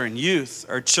children, youth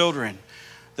or children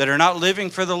that are not living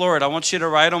for the Lord, I want you to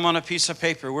write them on a piece of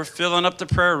paper. We're filling up the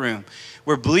prayer room.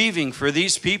 We're believing for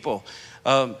these people.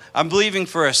 I'm believing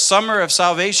for a summer of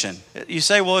salvation. You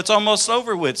say, well, it's almost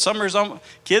over with.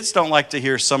 Kids don't like to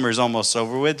hear summer's almost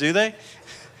over with, do they?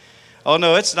 Oh,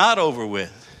 no, it's not over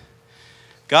with.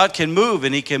 God can move,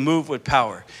 and he can move with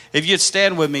power. If you'd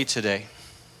stand with me today.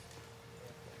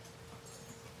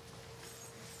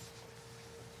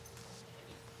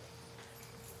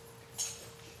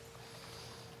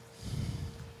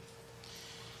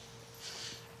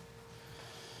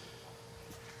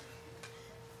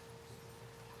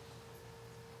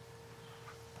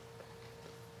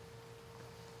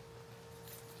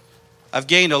 I've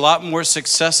gained a lot more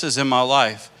successes in my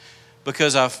life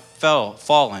because I've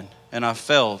fallen and I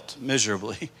failed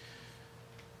miserably.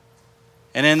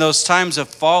 And in those times of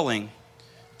falling,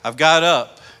 I've got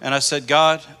up and I said,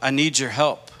 God, I need your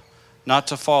help not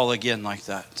to fall again like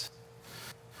that.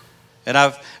 And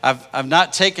I've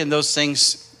not taken those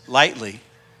things lightly.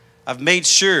 I've made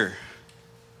sure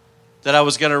that I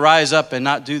was going to rise up and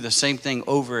not do the same thing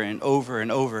over and over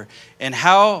and over. And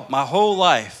how my whole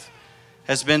life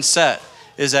has been set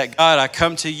is that, God, I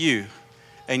come to you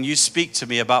and you speak to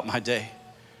me about my day.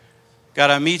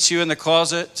 God, I meet you in the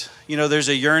closet. You know, there's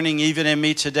a yearning even in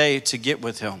me today to get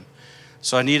with him.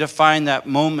 So I need to find that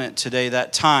moment today,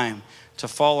 that time to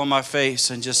fall on my face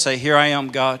and just say, here I am,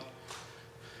 God.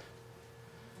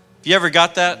 Have you ever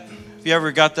got that? Have you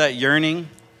ever got that yearning?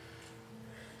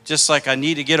 Just like, I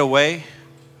need to get away.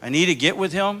 I need to get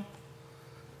with him.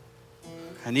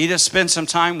 I need to spend some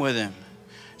time with him.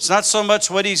 It's not so much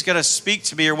what he's going to speak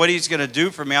to me or what he's going to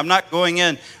do for me. I'm not going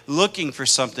in looking for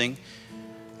something.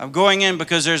 I'm going in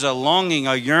because there's a longing,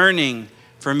 a yearning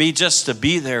for me just to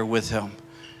be there with him.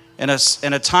 In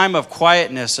a time of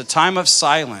quietness, a time of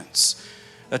silence,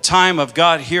 a time of,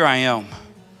 God, here I am.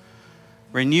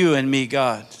 Renew in me,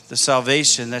 God, the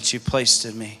salvation that you placed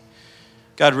in me.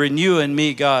 God, renew in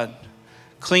me, God.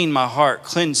 Clean my heart.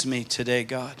 Cleanse me today,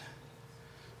 God.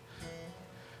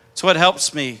 It's what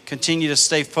helps me continue to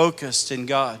stay focused in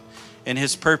God and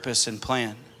his purpose and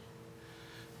plan.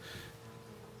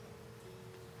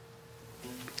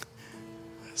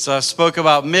 So I spoke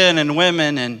about men and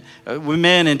women and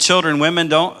men and children. Women,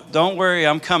 don't worry,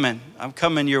 I'm coming. I'm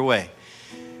coming your way.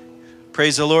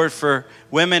 Praise the Lord for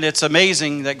women. It's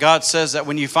amazing that God says that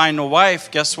when you find a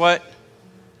wife, guess what?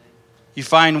 You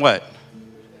find what?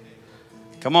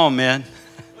 Come on, man.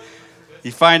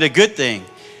 You find a good thing.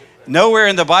 Nowhere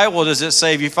in the Bible does it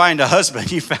say if you find a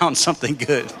husband, you found something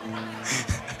good.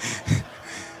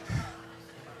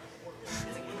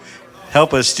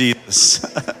 Help us, Jesus.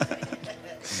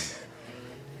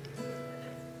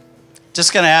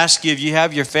 Just going to ask you, if you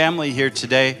have your family here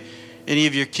today, any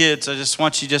of your kids, I just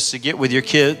want you just to get with your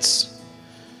kids.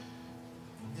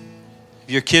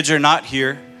 If your kids are not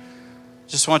here,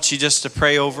 just want you just to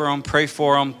pray over them, pray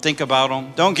for them, think about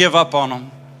them. Don't give up on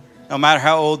them, no matter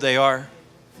how old they are.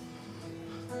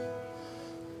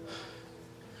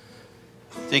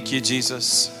 Thank you,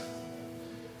 Jesus.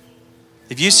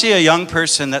 If you see a young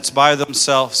person that's by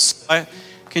themselves, I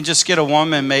can just get a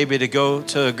woman maybe to go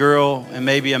to a girl and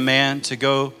maybe a man to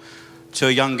go to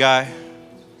a young guy.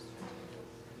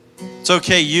 It's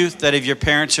okay, youth, that if your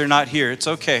parents are not here, it's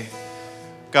okay.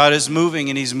 God is moving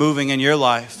and he's moving in your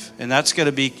life, and that's going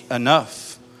to be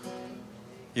enough.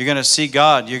 You're going to see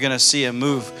God. You're going to see him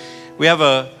move. We have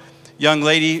a young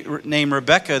lady named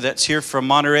Rebecca that's here from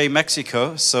Monterrey,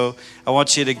 Mexico. So I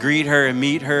want you to greet her and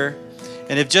meet her.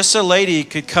 And if just a lady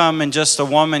could come and just a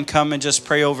woman come and just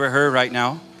pray over her right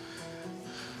now.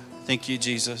 Thank you,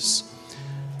 Jesus.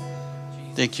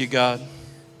 Thank you, God.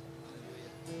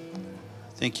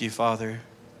 Thank you, Father.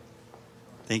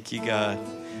 Thank you, God.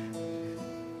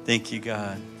 Thank you,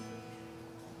 God.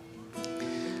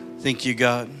 Thank you,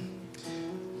 God.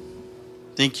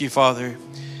 Thank you, Father.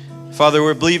 Father,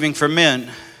 we're believing for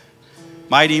men,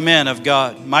 mighty men of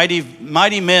God,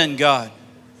 mighty men, God.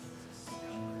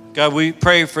 God, we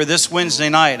pray for this Wednesday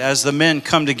night as the men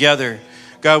come together.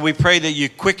 God, we pray that you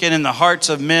quicken in the hearts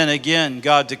of men again,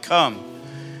 God, to come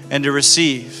and to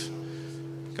receive.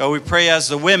 God, we pray as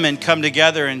the women come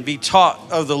together and be taught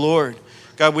of the Lord.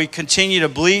 God, we continue to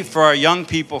believe for our young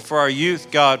people, for our youth,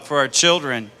 God, for our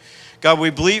children. God, we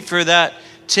believe for that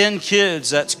 10 kids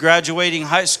that's graduating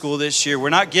high school this year. We're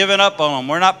not giving up on them.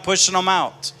 We're not pushing them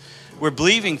out. We're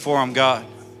believing for them, God.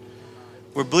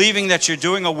 We're believing that you're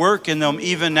doing a work in them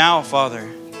even now, Father.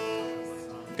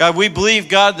 God, we believe,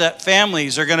 God, that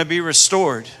families are going to be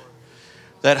restored.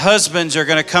 That husbands are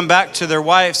going to come back to their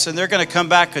wives and they're going to come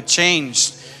back a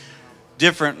changed,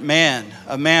 different man,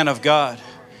 a man of God.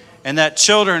 And that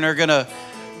children are going to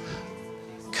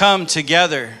come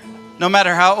together, no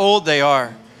matter how old they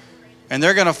are. And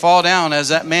they're going to fall down as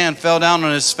that man fell down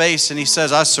on his face and he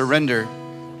says, I surrender.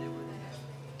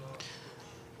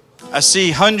 I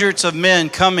see hundreds of men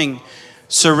coming,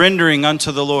 surrendering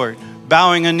unto the Lord,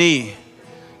 bowing a knee,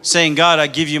 saying, God, I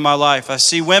give you my life. I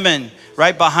see women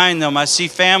right behind them. I see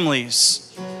families.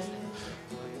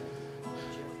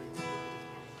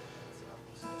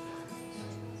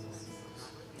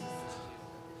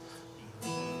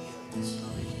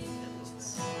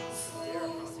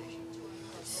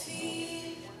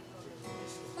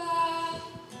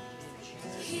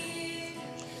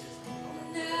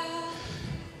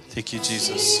 Thank you,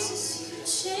 Jesus.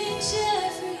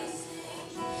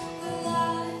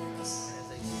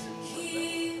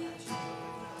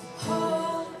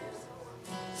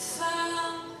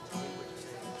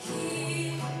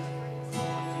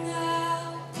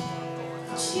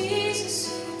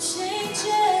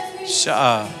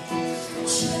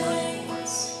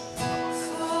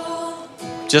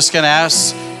 Just going to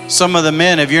ask some of the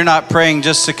men, if you're not praying,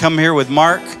 just to come here with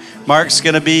Mark. Mark's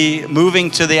going to be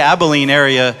moving to the Abilene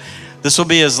area. This will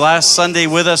be his last Sunday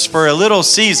with us for a little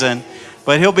season,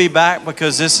 but he'll be back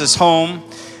because this is home.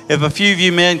 If a few of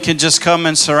you men can just come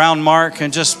and surround Mark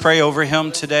and just pray over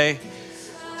him today.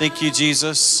 Thank you,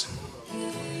 Jesus.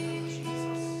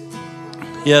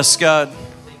 Yes, God.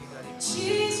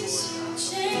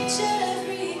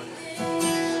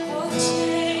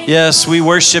 Yes, we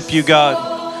worship you,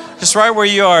 God. Just right where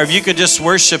you are, if you could just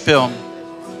worship him.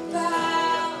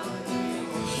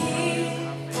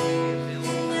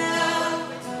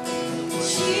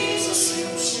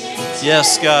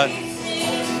 Yes, God.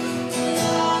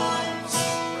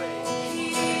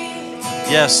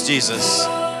 Yes, Jesus.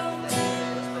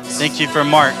 Thank you for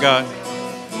Mark, God.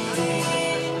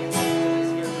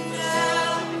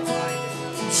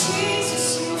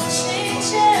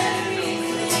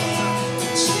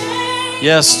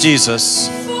 Yes, Jesus.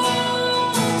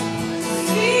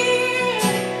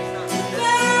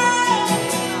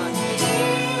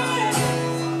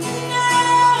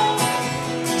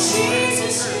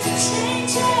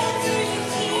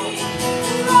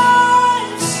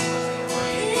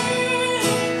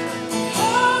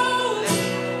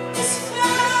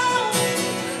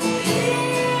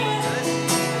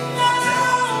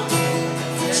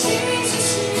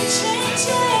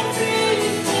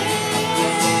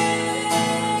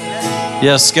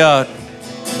 Yes, God.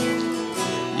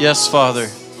 Yes, Father.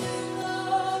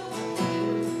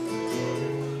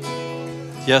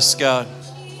 Yes, God.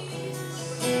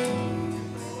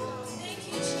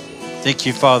 Thank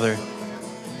you, Father.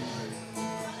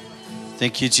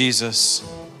 Thank you, Jesus.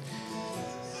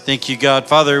 Thank you, God.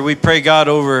 Father, we pray, God,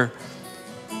 over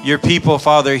your people,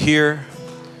 Father, here.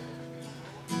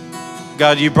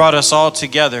 God, you brought us all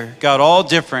together. God, all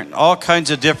different, all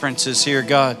kinds of differences here,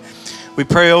 God. We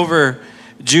pray over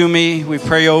Jumi. We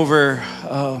pray over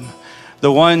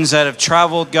the ones that have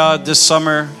traveled, God, this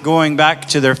summer, going back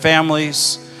to their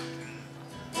families.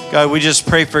 God, we just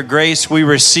pray for grace. We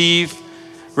receive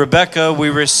Rebecca. We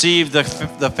receive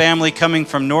the family coming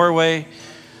from Norway.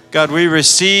 God, we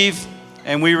receive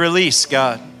and we release,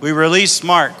 God. We release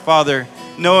Mark, Father,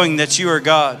 knowing that you are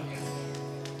God.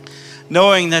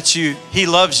 Knowing that he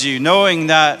loves you. Knowing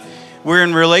that we're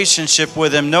in relationship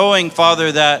with him. Knowing,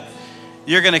 Father, that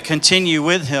you're going to continue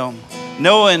with him.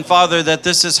 Knowing, Father, that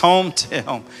this is home to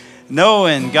him.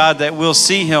 Knowing, God, that we'll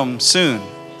see him soon.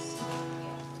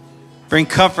 Bring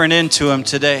comfort into him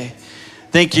today.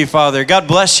 Thank you, Father. God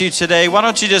bless you today. Why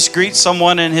don't you just greet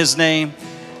someone in his name?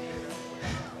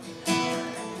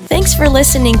 Thanks for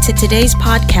listening to today's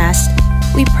podcast.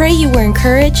 We pray you were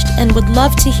encouraged and would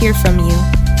love to hear from you.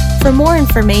 For more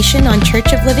information on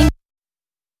Church of Living